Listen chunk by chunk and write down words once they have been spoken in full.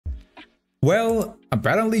Well,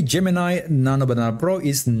 apparently Gemini Nano Banana Pro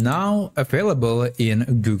is now available in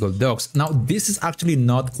Google Docs. Now, this is actually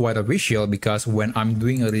not quite official because when I'm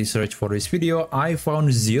doing a research for this video, I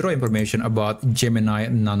found zero information about Gemini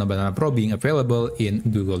Nano Banana Pro being available in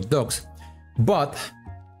Google Docs. But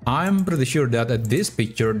I'm pretty sure that this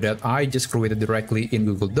picture that I just created directly in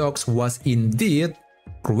Google Docs was indeed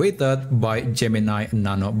created by Gemini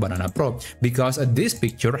Nano Banana Pro, because this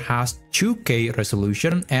picture has 2K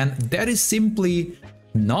resolution, and that is simply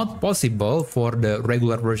not possible for the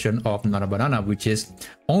regular version of Nano Banana, which is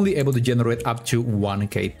only able to generate up to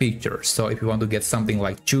 1K pictures. So if you want to get something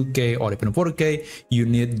like 2K or even 4K, you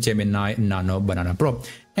need Gemini Nano Banana Pro.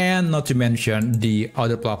 And not to mention the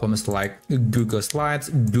other platforms like Google Slides,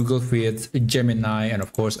 Google Feeds, Gemini, and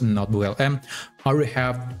of course Notebook LM already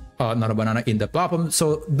have Nano Banana in the platform,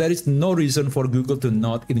 so there is no reason for Google to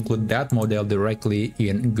not include that model directly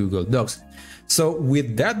in Google Docs. So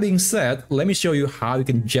with that being said, let me show you how you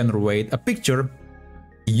can generate a picture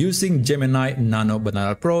using Gemini Nano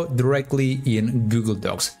Banana Pro directly in Google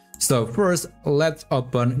Docs. So first, let's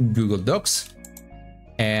open Google Docs.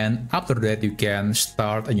 And after that, you can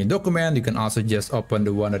start a new document. You can also just open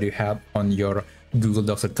the one that you have on your Google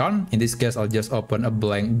Docs account. In this case, I'll just open a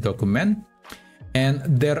blank document. And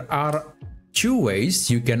there are two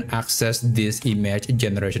ways you can access this image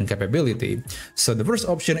generation capability. So the first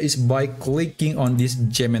option is by clicking on this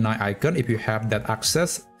Gemini icon if you have that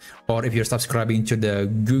access, or if you're subscribing to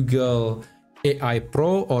the Google AI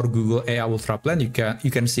Pro or Google AI Ultra plan, you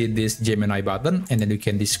can see this Gemini button, and then you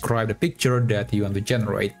can describe the picture that you want to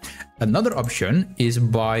generate. Another option is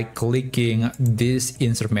by clicking this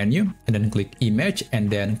insert menu and then click image and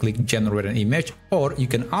then click generate an image, or you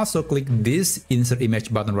can also click this insert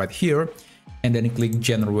image button right here and then click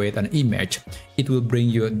generate an image. It will bring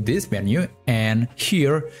you this menu, and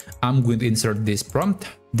here I'm going to insert this prompt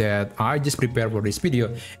that I just prepared for this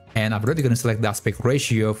video. And after that, you can select the aspect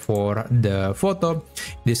ratio for the photo.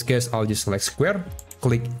 In this case, I'll just select square,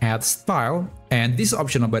 click add style, and this is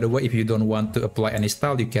optional, by the way. If you don't want to apply any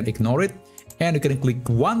style, you can ignore it, and you can click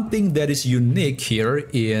one thing that is unique here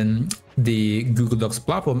in the Google Docs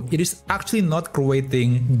platform. It is actually not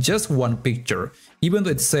creating just one picture, even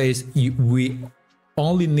though it says we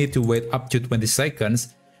only need to wait up to 20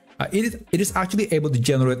 seconds. It is actually able to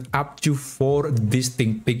generate up to 4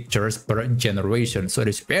 distinct pictures per generation. So it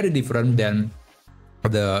is very different than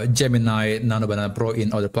the Gemini Nano Banana Pro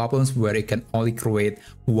in other platforms, where it can only create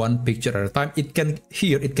one picture at a time. It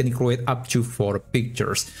can create up to 4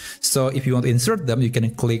 pictures. So if you want to insert them, you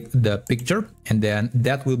can click the picture, and then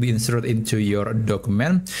that will be inserted into your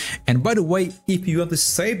document. And by the way, if you want to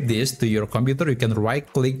save this to your computer, you can right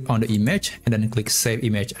click on the image and then click save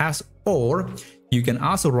image as, or you can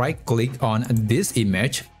also right click on this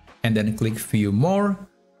image and then click view more,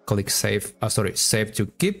 click save to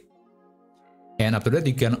keep. And after that,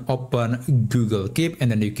 you can open Google Keep, and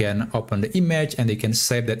then you can open the image and you can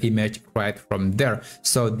save that image right from there.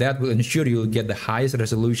 So that will ensure you'll get the highest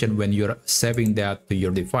resolution when you're saving that to your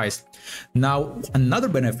device. Now, another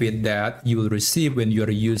benefit that you will receive when you're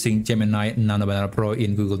using Gemini Nano Banana Pro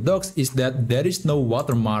in Google Docs is that there is no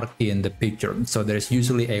watermark in the picture. So there's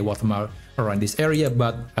usually a watermark around this area,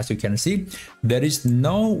 but as you can see, there is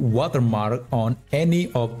no watermark on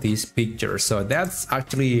any of these pictures. So that's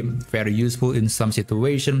actually very useful in some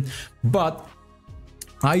situation. But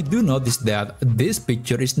I do notice that this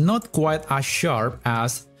picture is not quite as sharp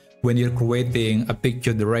as when you're creating a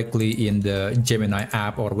picture directly in the Gemini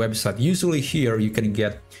app or website. Usually here you can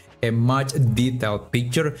get a much detailed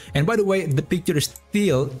picture. And by the way, the picture is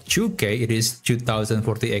still 2K, it is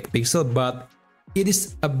 2048 pixel, but it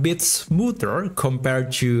is a bit smoother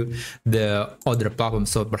compared to the other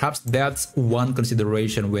platforms. So perhaps that's one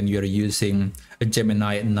consideration when you're using a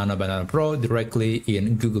Gemini Nano Banana Pro directly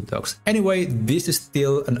in Google Docs. Anyway, this is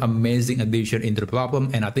still an amazing addition into the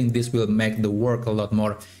platform, and I think this will make the work a lot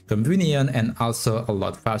more convenient and also a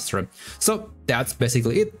lot faster. So that's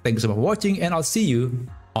basically it. Thanks so much for watching, and I'll see you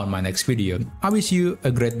on my next video. I wish you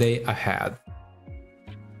a great day ahead.